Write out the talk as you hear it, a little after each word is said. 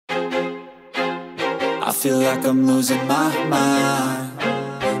I feel like I'm losing my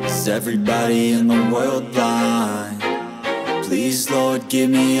mind. Is everybody in the world blind? Please, Lord, give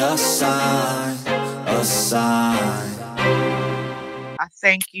me a sign, a sign. I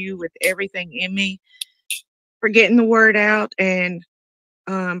thank you with everything in me for getting the word out and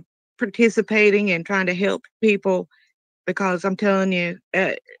participating and trying to help people, because I'm telling you,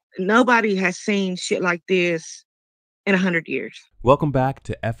 nobody has seen shit like this in 100 years. Welcome back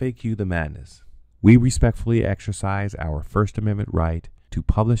to FAQ the Madness. We respectfully exercise our First Amendment right to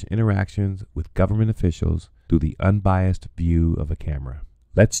publish interactions with government officials through the unbiased view of a camera.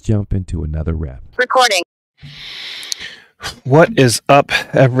 Let's jump into another rep. Recording. What is up,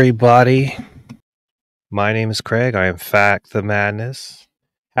 everybody? My name is Craig. I am the Madness.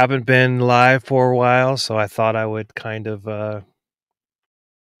 Haven't been live for a while, so I thought I would kind of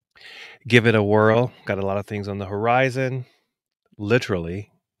give it a whirl. Got a lot of things on the horizon,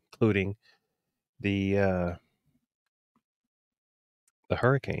 literally, including the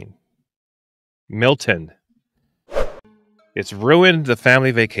hurricane. Milton. It's ruined the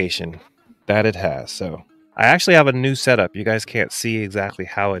family vacation. That it has. So I actually have a new setup. You guys can't see exactly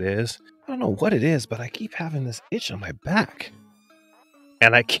how it is. I don't know what it is, but I keep having this itch on my back.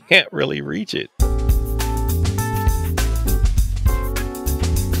 And I can't really reach it.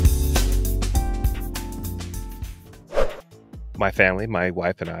 My family, my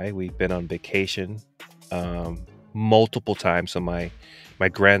wife and I, we've been on vacation multiple times. So my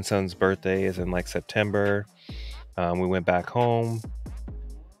grandson's birthday is in like September. We went back home.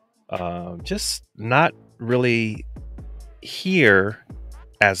 Just not really here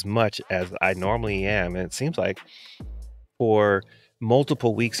as much as I normally am. And it seems like for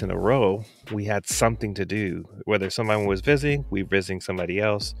multiple weeks in a row, we had something to do. Whether someone was visiting, we were visiting somebody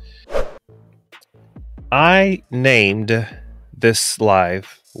else. I named this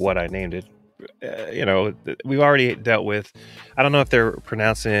live what I named it. We've already dealt with, I don't know if they're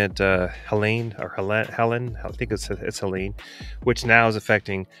pronouncing it Helene or Helen. I think it's Helene, which now is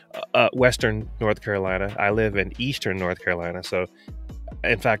affecting Western North Carolina. I live in Eastern North Carolina. So,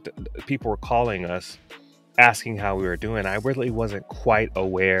 in fact, people were calling us, asking how we were doing. I really wasn't quite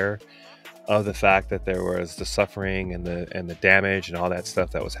aware of the fact that there was the suffering and the damage and all that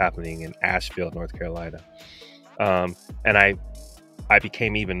stuff that was happening in Asheville, North Carolina. And I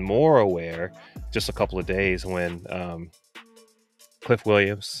became even more aware just a couple of days when Cliff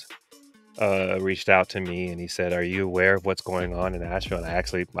Williams reached out to me and he said, "Are you aware of what's going on in Asheville?" And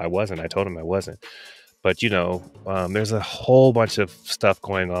I wasn't. I told him I wasn't. But, there's a whole bunch of stuff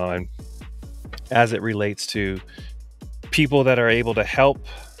going on as it relates to people that are able to help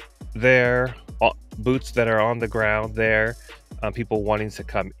there, boots that are on the ground there, people wanting to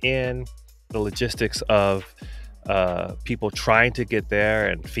come in, the logistics of people trying to get there,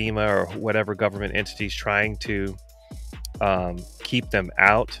 and FEMA or whatever government entities trying to keep them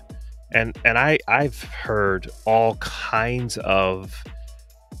out. And I've heard all kinds of,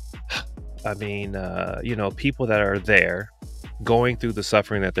 people that are there going through the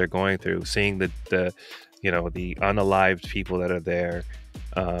suffering that they're going through, seeing the unalived people that are there.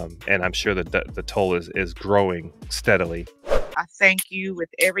 And I'm sure that the toll is growing steadily. I thank you with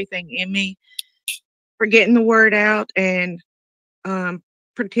everything in me for getting the word out and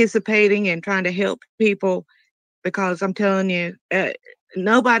participating and trying to help people, because I'm telling you,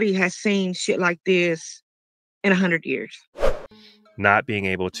 nobody has seen shit like this in 100 years. Not being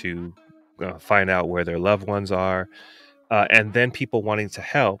able to find out where their loved ones are, and then people wanting to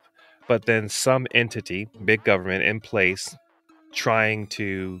help, but then some entity, big government in place, trying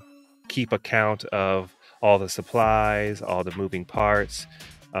to keep account of all the supplies, all the moving parts,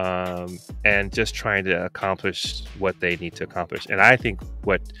 and just trying to accomplish what they need to accomplish. And I think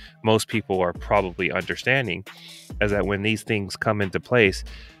what most people are probably understanding is that when these things come into place,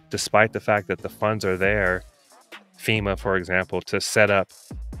 despite the fact that the funds are there, FEMA, for example, to set up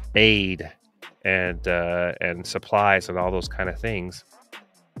aid and supplies and all those kind of things,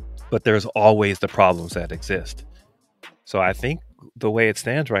 but there's always the problems that exist. So I think the way it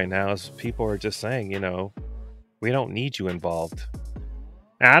stands right now is people are just saying, we don't need you involved.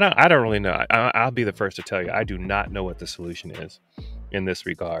 And I don't really know. I'll be the first to tell you, I do not know what the solution is in this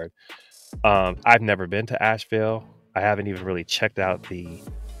regard. I've never been to Asheville. I haven't even really checked out the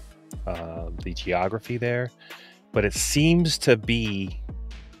geography there, but it seems to be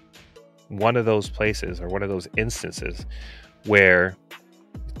one of those places or one of those instances where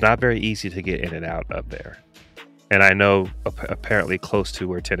it's not very easy to get in and out of there. And I know apparently close to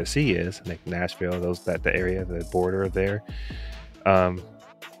where Tennessee is, like Nashville, the area, the border there,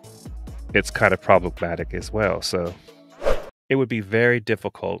 it's kind of problematic as well. So it would be very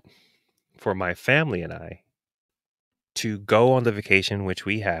difficult for my family and I to go on the vacation which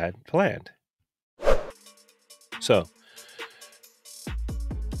we had planned. So,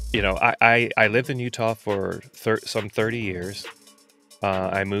 I lived in Utah for some 30 years.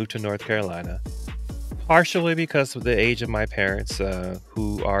 I moved to North Carolina, partially because of the age of my parents,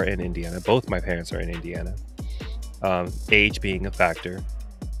 who are in Indiana. Both my parents are in Indiana. Age being a factor.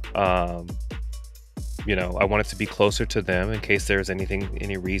 I wanted to be closer to them in case there's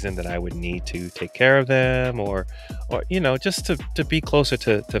any reason that I would need to take care of them, or just to be closer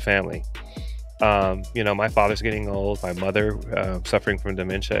to family. My father's getting old. My mother, suffering from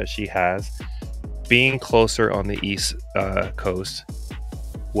dementia as she has. Being closer on the East Coast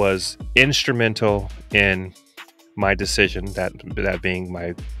was instrumental in my decision, that being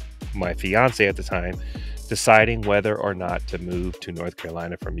my fiance at the time, deciding whether or not to move to North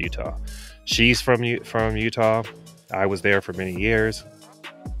Carolina from Utah. She's from Utah. I was there for many years.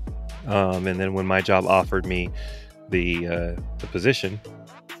 And then when my job offered me the position,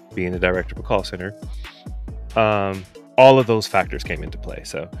 being the director of a call center, all of those factors came into play.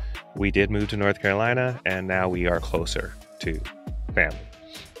 So we did move to North Carolina, and now we are closer to family.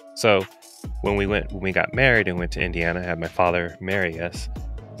 So when we got married and went to Indiana, had my father marry us,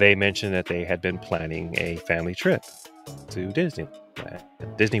 they mentioned that they had been planning a family trip to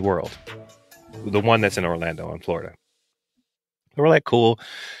Disney World, the one that's in Orlando in Florida. We're like, cool,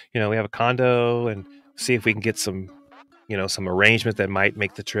 we have a condo, and see if we can get some arrangements that might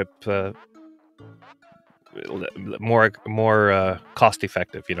make the trip more cost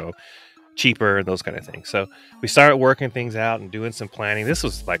effective, cheaper, those kind of things. So we started working things out and doing some planning. This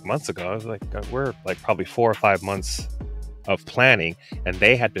was like months ago. It was we're like probably 4 or 5 months of planning, and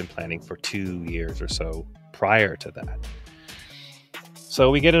they had been planning for 2 years or so prior to that.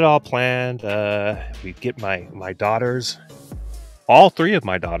 So we get it all planned. We get my daughters, all 3 of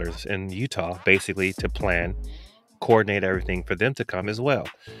my daughters in Utah, basically to coordinate everything for them to come as well.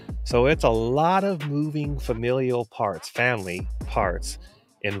 So it's a lot of moving familial parts, family parts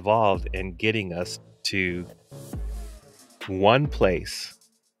involved in getting us to one place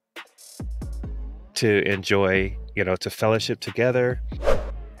to enjoy, to fellowship together,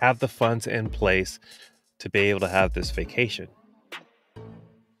 have the funds in place to be able to have this vacation.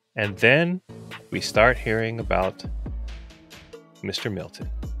 And then we start hearing about Mr. Milton.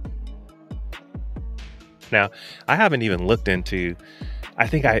 Now, I haven't even looked into, I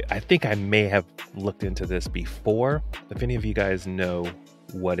think I may have looked into this before. If any of you guys know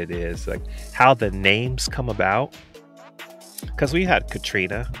what it is, like how the names come about. Because we had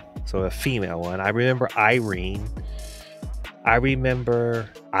Katrina, so a female one. I remember Irene. I remember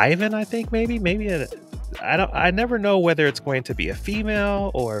Ivan, I think maybe I never know whether it's going to be a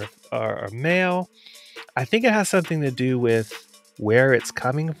female or a male. I think it has something to do with where it's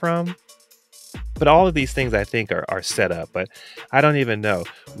coming from. But all of these things I think are set up, but I don't even know.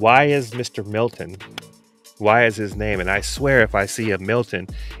 Why is Mr. Milton? Why is his name? And I swear if I see a Milton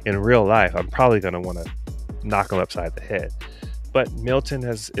in real life, I'm probably going to want to knock him upside the head. But Milton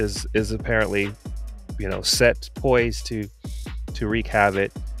is apparently, set poised to wreak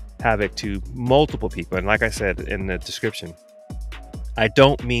havoc to multiple people. And like I said in the description, I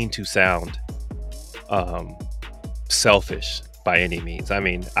don't mean to sound selfish by any means. I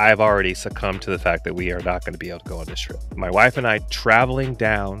mean, I've already succumbed to the fact that we are not going to be able to go on this trip. My wife and I traveling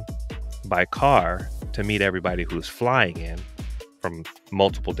down by car to meet everybody who's flying in from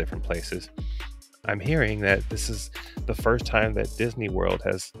multiple different places. I'm hearing that this is the first time that Disney World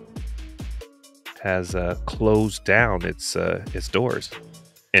has closed down its doors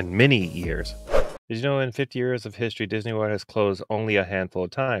in many years. Did you know in 50 years of history, Disney World has closed only a handful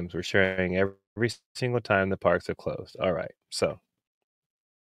of times? We're sharing every single time the parks have closed. All right, so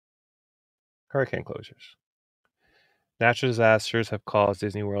hurricane closures. Natural disasters have caused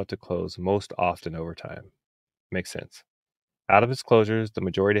Disney World to close most often over time. Makes sense. Out of its closures, the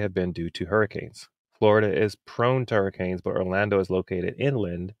majority have been due to hurricanes. Florida is prone to hurricanes, but Orlando is located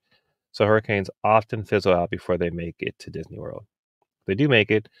inland, so hurricanes often fizzle out before they make it to Disney World. If they do make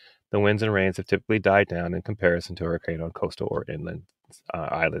it, the winds and rains have typically died down in comparison to a hurricane on coastal or inland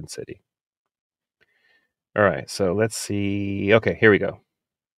island city. All right, so let's see. Okay, here we go.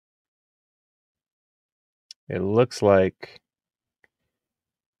 It looks like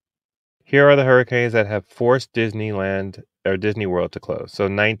here are the hurricanes that have forced Disneyland or Disney World to close. So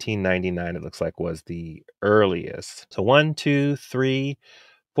 1999, it looks like, was the earliest. So 1, 2, 3,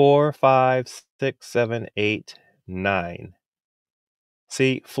 4, 5, 6, 7, 8, 9.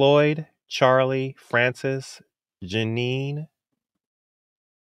 See, Floyd, Charlie, Francis, Jean,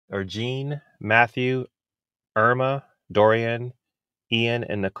 Matthew, Irma, Dorian, Ian,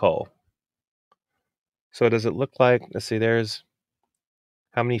 and Nicole. So does it look like, let's see, there's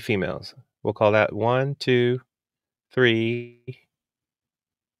how many females? We'll call that 1, 2, 3,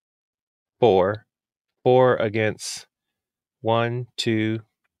 4. 4 against 1, 2,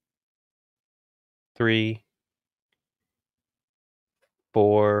 3,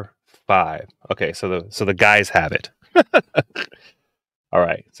 4, 5. Okay, so the guys have it. All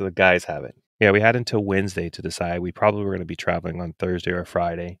right, so the guys have it. Yeah, we had until Wednesday to decide. We probably were going to be traveling on Thursday or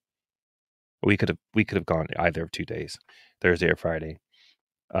Friday. We could have gone either of 2 days, Thursday or Friday,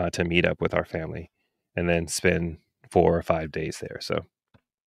 to meet up with our family, and then spend 4 or 5 days there. So,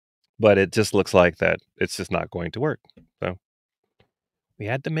 but it just looks like that it's just not going to work. So we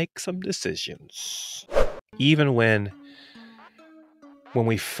had to make some decisions. Even when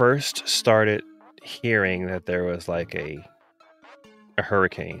we first started hearing that there was like a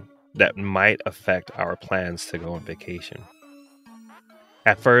hurricane that might affect our plans to go on vacation.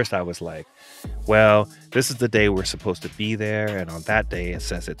 At first I was like, well, this is the day we're supposed to be there, and on that day it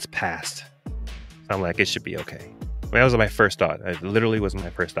says it's past. So I'm like, it should be okay. That was my first thought. It literally was my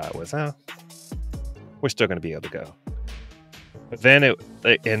first thought was, we're still going to be able to go. But then it,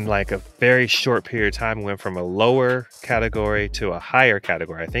 in like a very short period of time, went from a lower category to a higher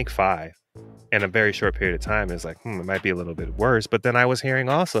category, I think 5. In a very short period of time, is like, it might be a little bit worse. But then I was hearing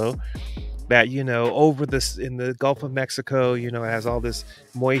also that, over this in the Gulf of Mexico, it has all this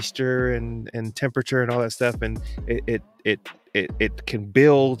moisture and temperature and all that stuff, and it can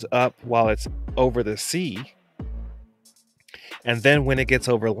build up while it's over the sea, and then when it gets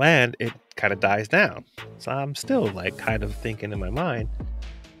over land, it kind of dies down. So I'm still like kind of thinking in my mind,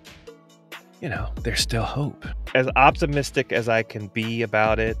 there's still hope. As optimistic as I can be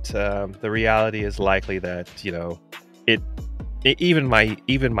about it, the reality is likely that, even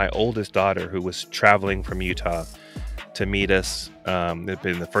my oldest daughter, who was traveling from Utah to meet us, it'd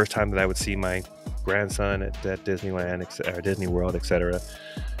been the first time that I would see my grandson at Disneyland or Disney World, etc.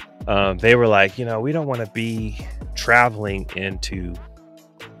 They were like, we don't want to be traveling into,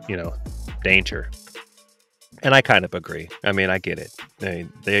 danger. And I kind of agree. I mean, I get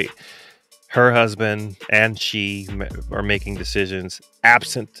it. Her husband and she are making decisions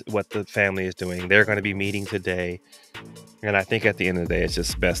absent what the family is doing. They're going to be meeting today. And I think at the end of the day, it's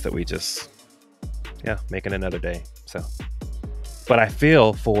just best that we just, make it another day. So, but I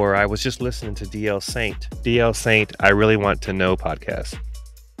was just listening to DL Saint, I Really Want to Know podcast.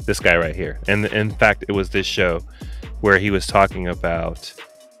 This guy right here. And in fact, it was this show where he was talking about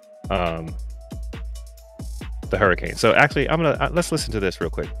the hurricane. So actually, let's listen to this real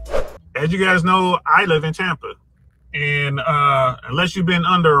quick. As you guys know, I live in Tampa, and unless you've been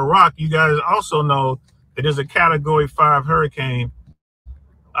under a rock, you guys also know that there's a Category 5 hurricane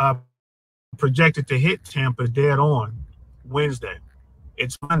projected to hit Tampa dead on Wednesday.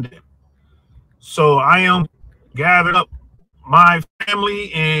 It's Monday. So I am gathered up my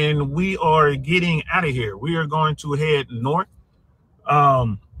family, and we are getting out of here. We are going to head north.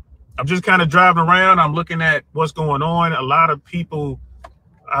 I'm just kind of driving around. I'm looking at what's going on. A lot of people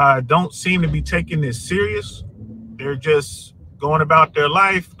don't seem to be taking this serious. They're just going about their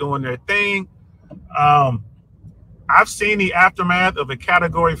life, doing their thing. I've seen the aftermath of a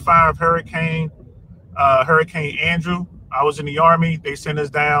Category 5 hurricane, Hurricane Andrew. I was in the Army. They sent us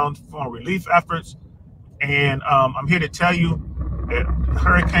down for relief efforts. And I'm here to tell you that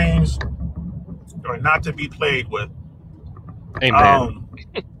hurricanes are not to be played with. Amen.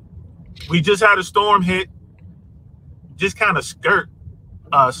 We just had a storm hit, just kind of skirt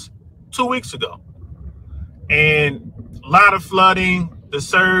us 2 weeks ago. And a lot of flooding. The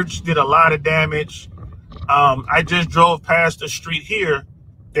surge did a lot of damage. I just drove past a street here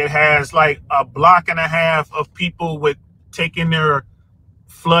that has like a block and a half of people with taking their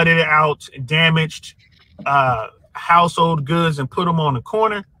flooded out, damaged household goods and put them on the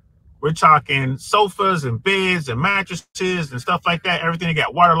corner. We're talking sofas and beds and mattresses and stuff like that. Everything that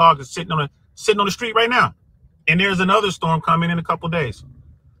got waterlogged is sitting on the street right now. And there's another storm coming in a couple of days.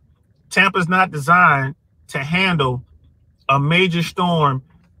 Tampa's not designed to handle a major storm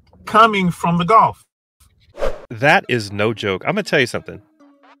coming from the Gulf. That is no joke. I'm going to tell you something.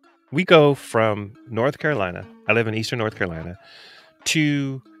 We go from North Carolina, I live in Eastern North Carolina,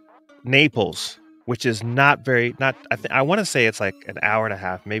 to Naples, which is I want to say it's like an hour and a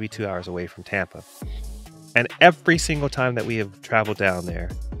half, maybe 2 hours away from Tampa. And every single time that we have traveled down there,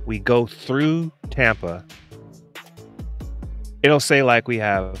 we go through Tampa. It'll say like we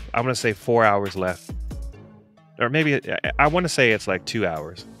have, I'm going to say 4 hours left. Or maybe, I want to say it's like 2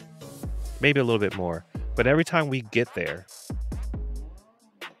 hours. Maybe a little bit more. But every time we get there,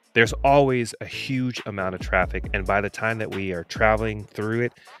 there's always a huge amount of traffic. And by the time that we are traveling through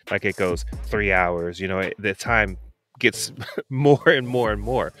it, like it goes 3 hours, the time gets more and more and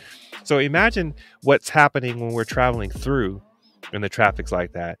more. So imagine what's happening when we're traveling through and the traffic's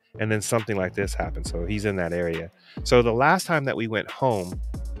like that. And then something like this happens. So he's in that area. So the last time that we went home,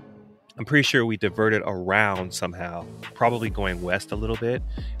 I'm pretty sure we diverted around somehow, probably going west a little bit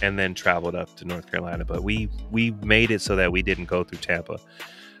and then traveled up to North Carolina. But we made it so that we didn't go through Tampa.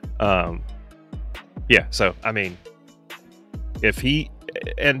 Yeah. So, I mean,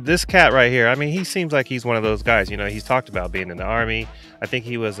 and this cat right here, I mean, he seems like he's one of those guys, he's talked about being in the Army. I think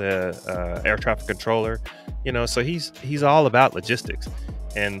he was a air traffic controller, so he's all about logistics,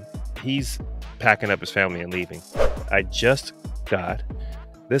 and he's packing up his family and leaving. I just got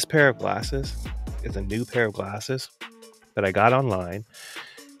this pair of glasses. It's a new pair of glasses that I got online.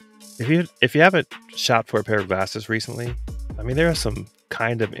 If you haven't shopped for a pair of glasses recently, I mean, there are some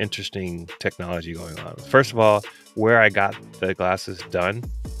kind of interesting technology going on. First of all, where I got the glasses done,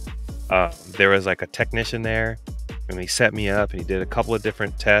 there was like a technician there, and he set me up and he did a couple of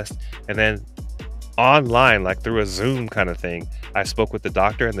different tests, and then online, like through a Zoom kind of thing, I spoke with the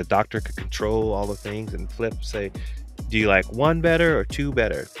doctor, and the doctor could control all the things and say, do you like 1 better or 2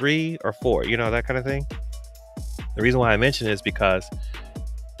 better, 3 or 4, that kind of thing. The reason why I mention it is because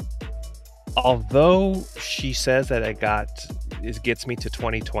although she says that it gets me to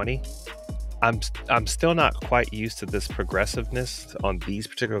 2020, I'm still not quite used to this progressiveness on these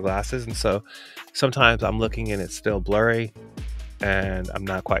particular glasses, and so sometimes I'm looking and it's still blurry, and I'm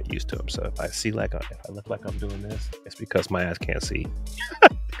not quite used to them. So if I look like I'm doing this, it's because my ass can't see.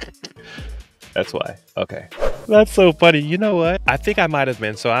 That's why. Okay, that's so funny. You know what? I think I might have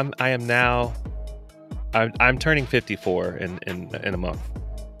been. So I'm turning 54 in a month.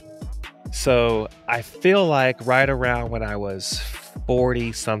 So I feel like right around when I was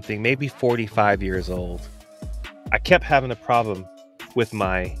 40 something, maybe 45 years old, I kept having a problem with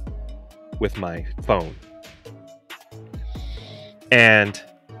my phone. And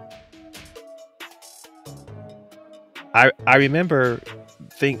I remember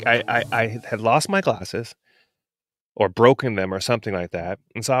I had lost my glasses or broken them or something like that.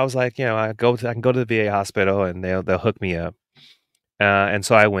 And so I was like, I can go to the VA hospital and they'll hook me up. And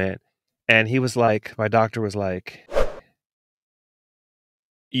so I went. And he was like, my doctor was like,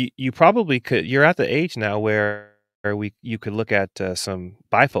 you probably could, you're at the age now where you could look at some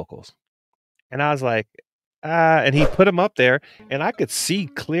bifocals. And I was like, and he put them up there and I could see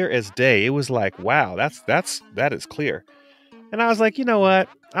clear as day. It was like, wow, that is clear. And I was like, you know what?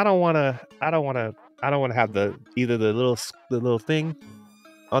 I don't want to have either the little thing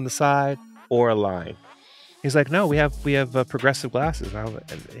on the side or a line. He's like, no, we have progressive glasses. And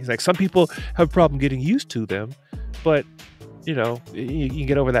he's like, some people have a problem getting used to them, but you can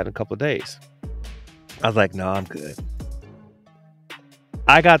get over that in a couple of days. I was like, no, I'm good.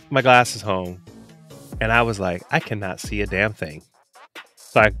 I got my glasses home and I was like, I cannot see a damn thing.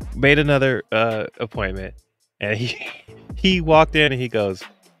 So I made another appointment, and he walked in and he goes,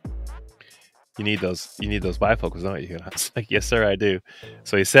 you need those bifocals, don't you? And I was like, yes, sir, I do.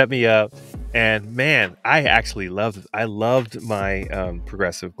 So he set me up, and man, I loved my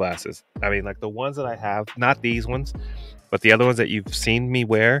progressive glasses. I mean, like the ones that I have, not these ones, but the other ones that you've seen me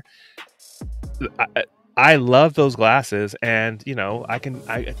wear. I love those glasses, and I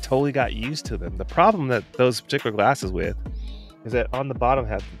totally got used to them. The problem that those particular glasses with is that on the bottom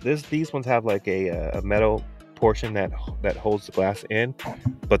have these ones have like a metal portion that holds the glass in,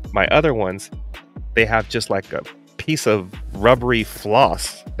 but my other ones, they have just like a piece of rubbery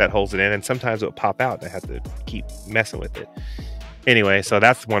floss that holds it in, and sometimes it'll pop out and I have to keep messing with it. Anyway, so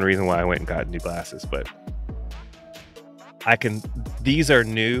that's one reason why I went and got new glasses. But these are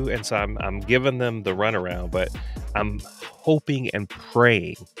new, and so I'm giving them the runaround, but I'm hoping and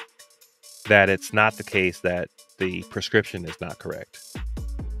praying that it's not the case that the prescription is not correct.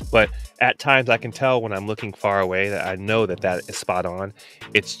 But at times I can tell when I'm looking far away that I know that is spot on.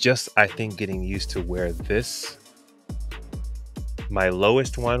 It's just, I think, getting used to where my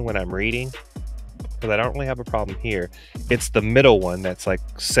lowest one when I'm reading, because I don't really have a problem here. It's the middle one that's like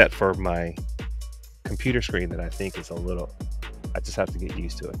set for my computer screen that I think is I just have to get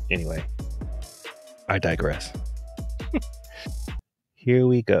used to it. Anyway, I digress. Here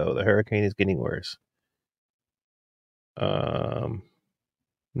we go. The hurricane is getting worse.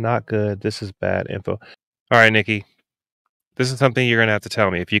 Not good. This is bad info. All right, Nikki. This is something you're gonna have to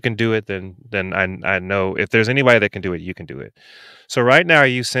tell me. If you can do it, then I know if there's anybody that can do it, you can do it. So right now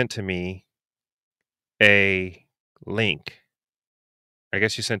you sent to me a link. I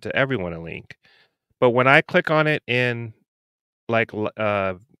guess you sent to everyone a link. But when I click on it in like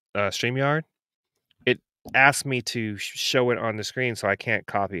Streamyard, it asked me to show it on the screen, so I can't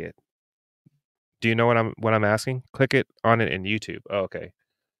copy it. Do you know what I'm asking? Click it on it in YouTube. Oh, okay.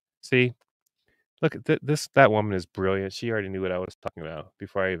 See, look at this. That woman is brilliant. She already knew what I was talking about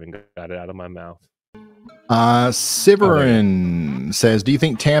before I even got it out of my mouth. Siverin says, "Do you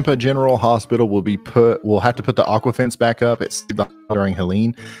think Tampa General Hospital will have to put the aqua fence back up at Save the Hospital during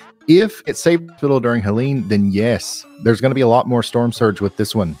Helene? If it's Save the Hospital during Helene, then yes, there's going to be a lot more storm surge with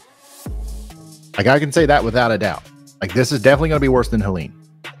this one. Like, I can say that without a doubt. Like, this is definitely going to be worse than Helene.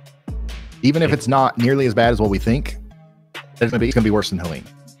 Even if it's not nearly as bad as what we think, it's going to be worse than Helene.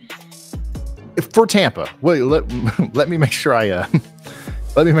 For Tampa, wait, let me make sure I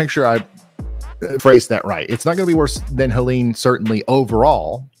phrase that right. It's not going to be worse than Helene, certainly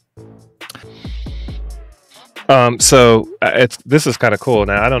overall. So this is kind of cool.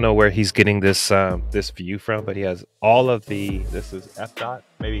 Now I don't know where he's getting this this view from, but he has all of this is FDOT,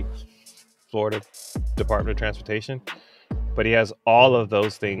 maybe Florida Department of Transportation, but he has all of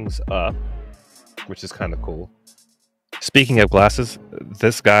those things up, which is kind of cool. Speaking of glasses,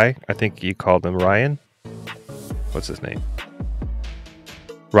 this guy, I think you called him Ryan. What's his name?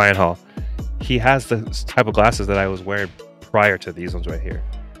 Ryan Hall. He has the type of glasses that I was wearing prior to these ones right here.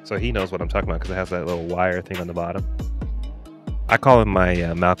 So he knows what I'm talking about because it has that little wire thing on the bottom. I call them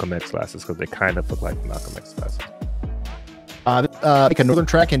my Malcolm X glasses because they kind of look like Malcolm X glasses. Make a northern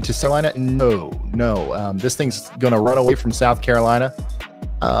track into South Carolina? No. This thing's going to run away from South Carolina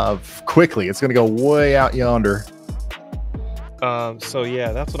quickly. It's going to go way out yonder. So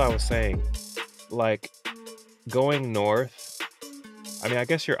yeah, that's what I was saying. Like, going north, I mean, I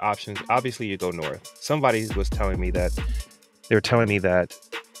guess your options, obviously you go north. Somebody was telling me that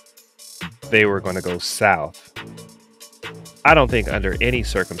they were going to go south. I don't think under any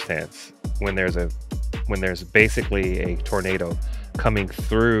circumstance when there's basically a tornado coming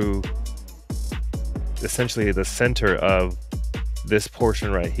through essentially the center of this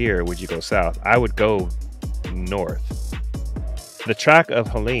portion right here, would you go south? I would go north. The track of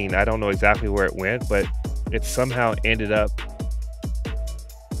Helene, I don't know exactly where it went, but it somehow ended up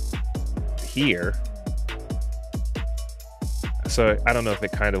here. So I don't know if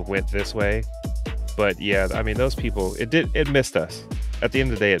it kind of went this way, but yeah, I mean, those people, it missed us. At the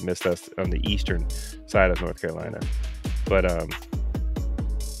end of the day, it missed us on the eastern side of North Carolina. But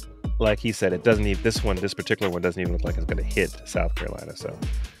like he said, it doesn't even, this particular one doesn't even look like it's going to hit South Carolina. So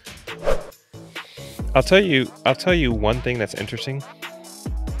I'll tell you one thing that's interesting.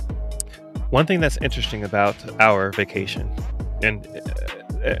 One thing that's interesting about our vacation, and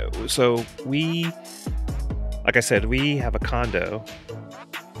so we, like I said, we have a condo,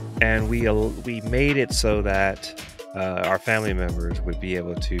 and we made it so that our family members would be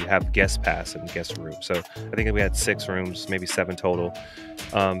able to have guest pass and guest room. So I think we had 6 rooms, maybe 7 total.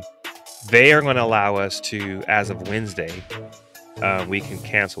 They are going to allow us to, as of Wednesday, we can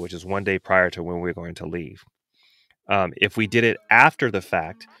cancel, which is 1 day prior to when we're going to leave. If we did it after the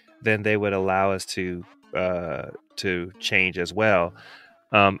fact, then they would allow us to change as well.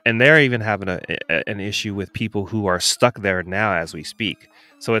 And they're even having an issue with people who are stuck there now as we speak.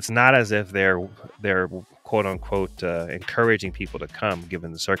 So it's not as if they're quote unquote encouraging people to come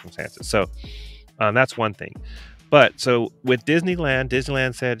given the circumstances. So that's one thing. But so with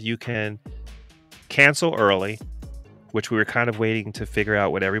Disneyland said you can cancel early, which we were kind of waiting to figure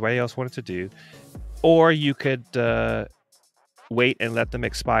out what everybody else wanted to do, or you could wait and let them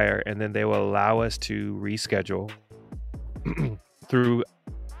expire, and then they will allow us to reschedule through,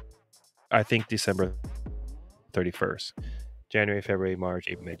 I think, December 31st. January, February, March,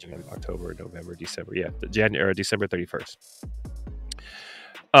 April, May, June, October, November, December. Yeah, December 31st.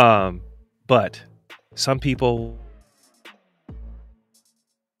 But some people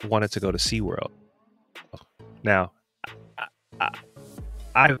wanted to go to SeaWorld. Now,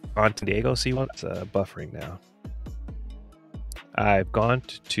 I've gone to Diego SeaWorld. It's buffering now. I've gone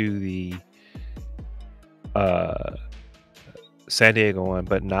to the San Diego one,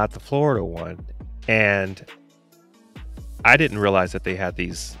 but not the Florida one. And I didn't realize that they had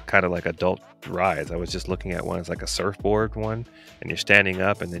these kind of like adult rides. I was just looking at one as like a surfboard one, and you're standing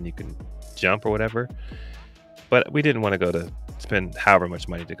up and then you can jump or whatever. But we didn't want to go to spend however much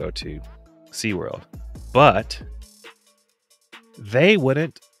money to go to SeaWorld. But they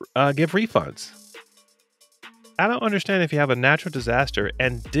wouldn't give refunds. I don't understand, if you have a natural disaster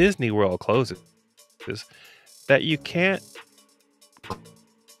and Disney World closes, that you can't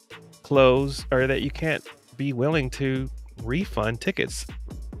close, or that you can't be willing to refund tickets.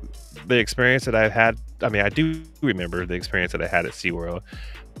 The experience that I've had, I mean, I do remember the experience that I had at SeaWorld,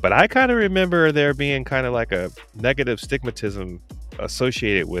 but I kind of remember there being kind of like a negative stigmatism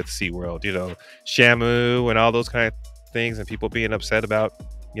associated with SeaWorld, you know, Shamu and all those kind of things, and people being upset about,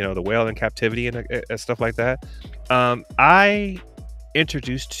 you know, the whale in captivity and stuff like that. I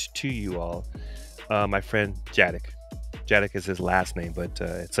introduced to you all my friend Jadek. Jadek is his last name, but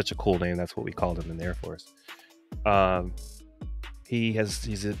it's such a cool name. That's what we called him in the Air Force. He's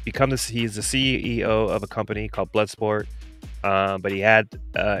the CEO of a company called Bloodsport, but he had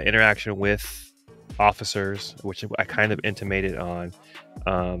interaction with officers, which I kind of intimated on.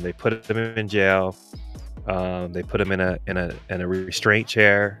 They put him in jail. They put him in a restraint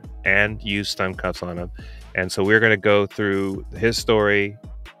chair and used stun cuffs on him. And so we're going to go through his story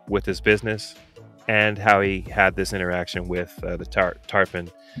with his business and how he had this interaction with the Tarpon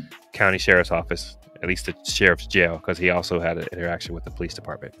County Sheriff's Office, at least the Sheriff's Jail, because he also had an interaction with the police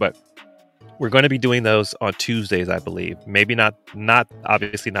department. But we're going to be doing those on Tuesdays, I believe. Maybe not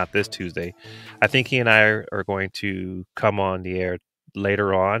obviously not this Tuesday. I think he and I are going to come on the air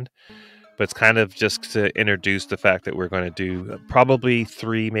later on, but it's kind of just to introduce the fact that we're going to do probably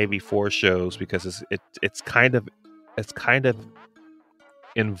 3, maybe 4 shows, because it's kind of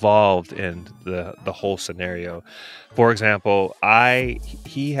involved in the whole scenario. For example,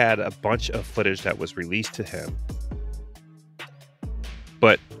 he had a bunch of footage that was released to him,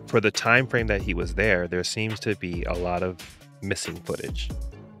 but for the time frame that he was there seems to be a lot of missing footage.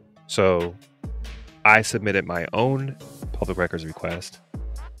 So I submitted my own public records request,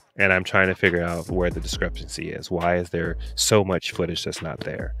 and I'm trying to figure out where the discrepancy is. Why is there so much footage that's not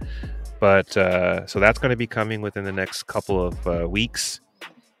there? But so that's going to be coming within the next couple of weeks.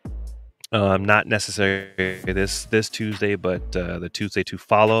 Not necessarily this Tuesday, but the Tuesday to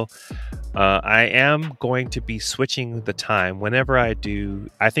follow. I am going to be switching the time whenever I do.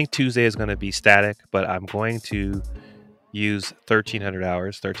 I think Tuesday is going to be static, but I'm going to use 1300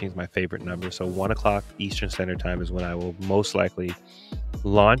 hours. 13 is my favorite number. So 1 o'clock Eastern Standard Time is when I will most likely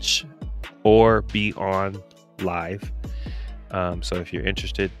launch or be on live. So if you're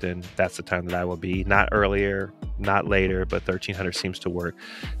interested, then that's the time that I will be. Not earlier, not later, but 1300 seems to work.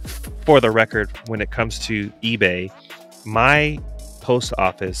 For the record, when it comes to eBay, my post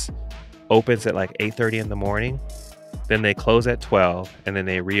office opens at like 8:30 in the morning, then they close at 12, and then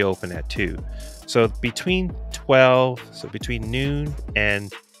they reopen at 2. So between noon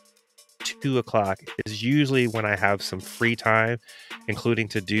and 2 o'clock is usually when I have some free time, including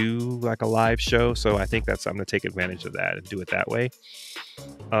to do like a live show. So I think I'm going to take advantage of that and do it that way.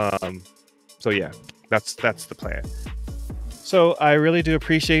 So yeah, that's the plan. So I really do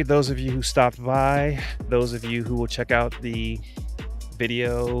appreciate those of you who stopped by, those of you who will check out the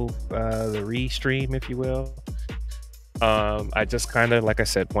video, the restream, if you will. I just kind of, like I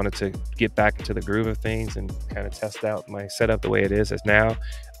said, wanted to get back into the groove of things and kind of test out my setup the way it is as now.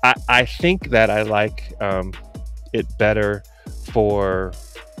 I think that I like it better for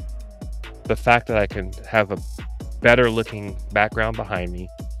the fact that I can have a better looking background behind me.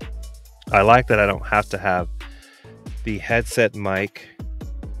 I like that I don't have to have the headset mic.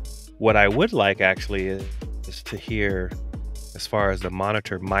 What I would like actually is to hear, as far as the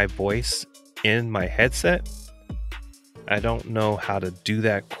monitor, my voice in my headset. I don't know how to do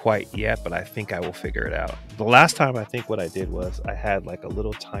that quite yet, but I think I will figure it out. The last time, I think what I did was I had like a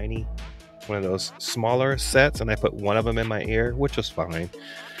little tiny, one of those smaller sets, and I put one of them in my ear, which was fine.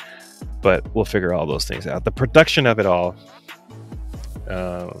 But we'll figure all those things out. The production of it all,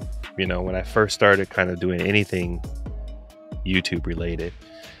 you know, when I first started kind of doing anything YouTube related,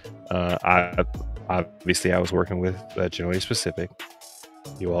 obviously I was working with Generally Specific.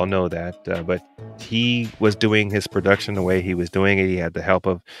 You all know that, but he was doing his production the way he was doing it. He had the help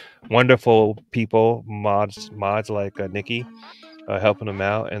of wonderful people, mods like Nikki, helping him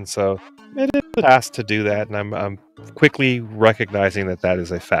out, and so it is asked to do that, and I'm quickly recognizing that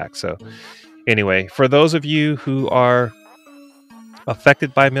is a fact. So anyway, for those of you who are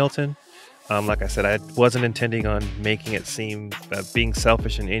affected by Milton, like I said, I wasn't intending on making it seem being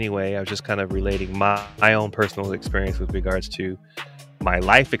selfish in any way. I was just kind of relating my own personal experience with regards to my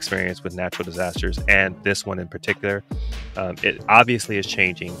life experience with natural disasters, and this one in particular. It obviously is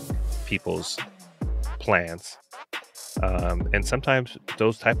changing people's plans, and sometimes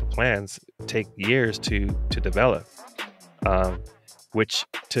those type of plans take years to develop, which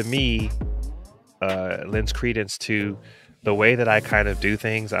to me lends credence to the way that I kind of do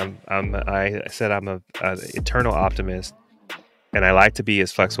things. I said I'm an eternal optimist, and I like to be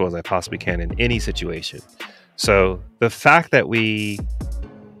as flexible as I possibly can in any situation. So the fact that we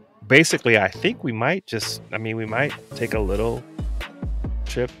basically, I think we might take a little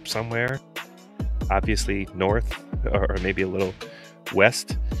trip somewhere, obviously north or maybe a little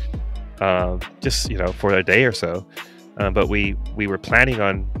west, just, you know, for a day or so. But we were planning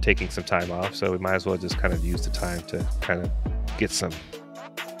on taking some time off, so we might as well just kind of use the time to kind of get some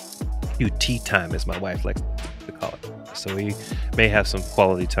UT time, as my wife likes to call it. So we may have some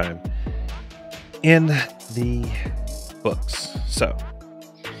quality time in the books. So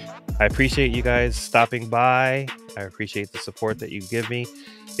I appreciate you guys stopping by. I appreciate the support that you give me.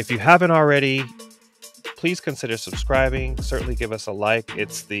 If you haven't already, please consider subscribing. Certainly give us a like.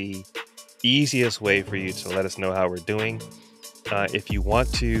 It's the easiest way for you to let us know how we're doing. If you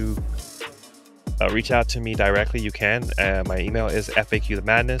want to reach out to me directly, you can. My email is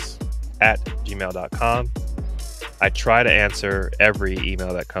faqthemadness@gmail.com. I try to answer every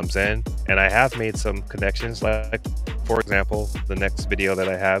email that comes in, and I have made some connections. Like, for example, the next video that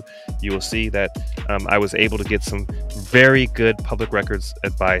I have, you will see that I was able to get some very good public records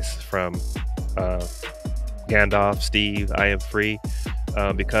advice from Gandalf, Steve, I Am Free,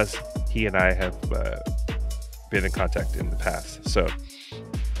 because he and I have been in contact in the past. So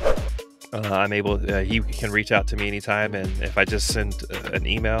I'm able, he can reach out to me anytime, and if I just send an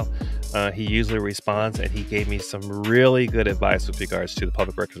email, he usually responds, and he gave me some really good advice with regards to the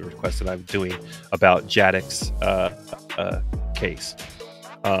public records request that I'm doing about Jadek's case.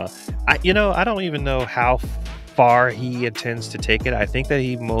 I don't even know how far he intends to take it. I think that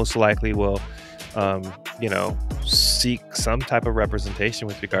he most likely will, seek some type of representation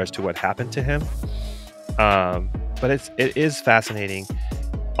with regards to what happened to him. But it is fascinating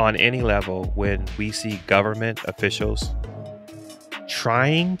on any level when we see government officials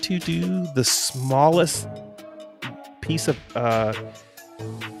trying to do the smallest piece of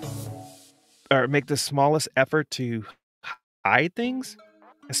or make the smallest effort to hide things,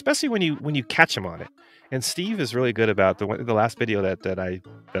 especially when you catch him on it. And Steve is really good about the last video that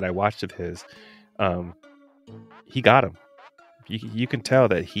I watched of his. He got him. You can tell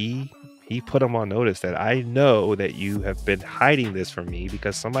that he put him on notice that I know that you have been hiding this from me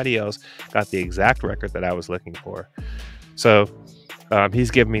because somebody else got the exact record that I was looking for. So he's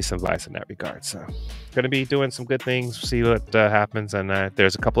giving me some advice in that regard. So going to be doing some good things, see what happens. And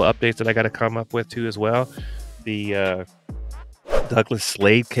there's a couple of updates that I got to come up with too as well. The Douglas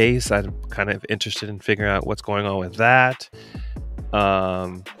Slade case, I'm kind of interested in figuring out what's going on with that.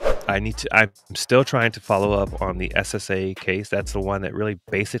 I'm still trying to follow up on the SSA case. That's the one that really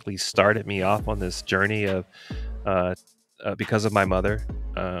basically started me off on this journey of because of my mother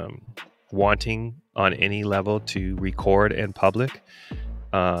wanting on any level to record in public.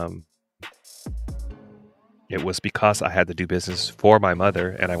 It was because I had to do business for my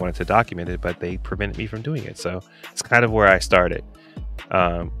mother and I wanted to document it, but they prevented me from doing it. So it's kind of where I started.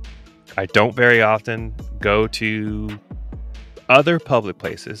 I don't very often go to other public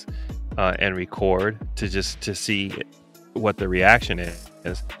places and record to see what the reaction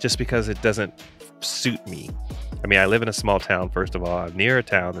is, just because it doesn't suit me. I mean, I live in a small town, first of all. I'm near a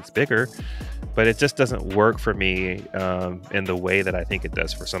town that's bigger, but it just doesn't work for me in the way that I think it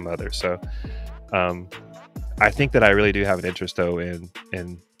does for some others. So I think that I really do have an interest, though, in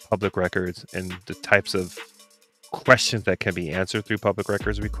public records and the types of questions that can be answered through public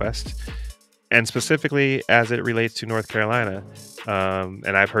records requests, and specifically as it relates to North Carolina.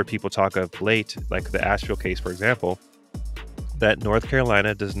 And I've heard people talk of late, like the Asheville case, for example, that North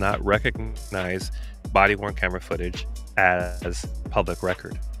Carolina does not recognize body-worn camera footage as public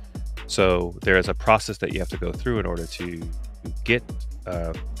record. So there is a process that you have to go through in order to get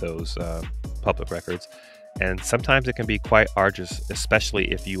those public records. And sometimes it can be quite arduous, especially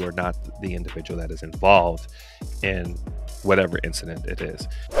if you are not the individual that is involved in whatever incident it is.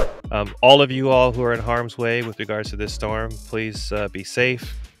 All of you all who are in harm's way with regards to this storm, please be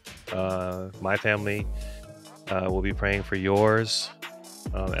safe. My family will be praying for yours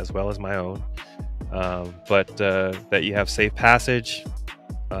as well as my own. But that you have safe passage,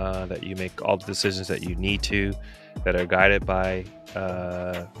 that you make all the decisions that you need to, that are guided by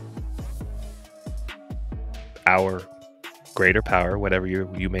our greater power, whatever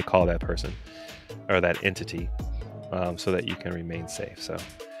you may call that person or that entity, so that you can remain safe. So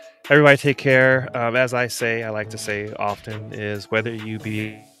everybody take care. As I like to say often, is whether you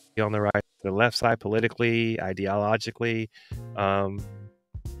be on the right, the left side politically, ideologically,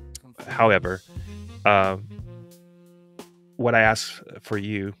 however, what I ask for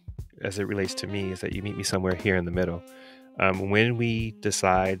you as it relates to me is that you meet me somewhere here in the middle. When we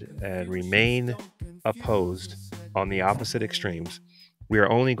decide and remain opposed on the opposite extremes, we are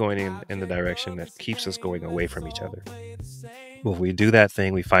only going in the direction that keeps us going away from each other. Well, if we do that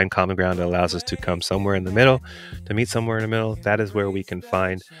thing, we find common ground that allows us to come somewhere in the middle, to meet somewhere in the middle. That is where we can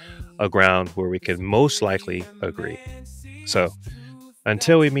find a ground where we can most likely agree. So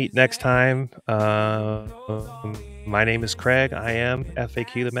until we meet next time, my name is Craig. I am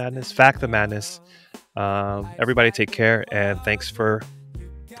FAQ the Madness, Fact the Madness. Everybody take care, and thanks for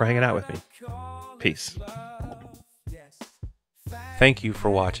hanging out with me. Peace. Thank you for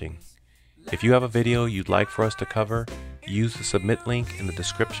watching. If you have a video you'd like for us to cover, use the submit link in the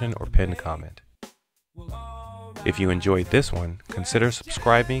description or pinned comment. If you enjoyed this one, consider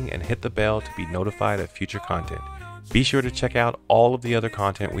subscribing and hit the bell to be notified of future content. Be sure to check out all of the other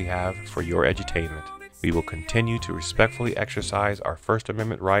content we have for your edutainment. We will continue to respectfully exercise our First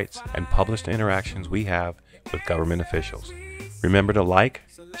Amendment rights and publish the interactions we have with government officials. Remember to like,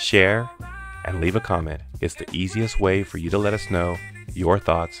 share, and leave a comment. It's the easiest way for you to let us know your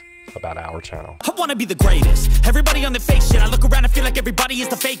thoughts about our channel. I wanna be the greatest. Everybody on the fake shit. I look around and feel like everybody is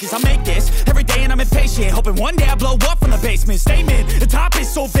the fakest. I make this every day and I'm impatient, hoping one day I blow up from the basement. Statement, the top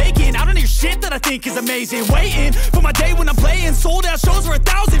is so vacant. I don't hear shit that I think is amazing. Waiting for my day when I'm playing sold out shows for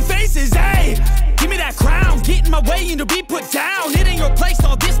 1,000 faces. Hey, give me that crown, get in my way and to be put down. It ain't your place,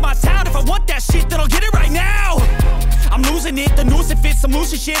 all this my town. If I want that shit, then I'll get it right now. I'm losing it, the noose it fits, I'm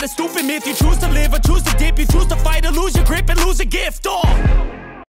losing shit. A stupid myth, you choose to live or choose to dip. You choose to fight or lose your grip and lose a gift. Oh,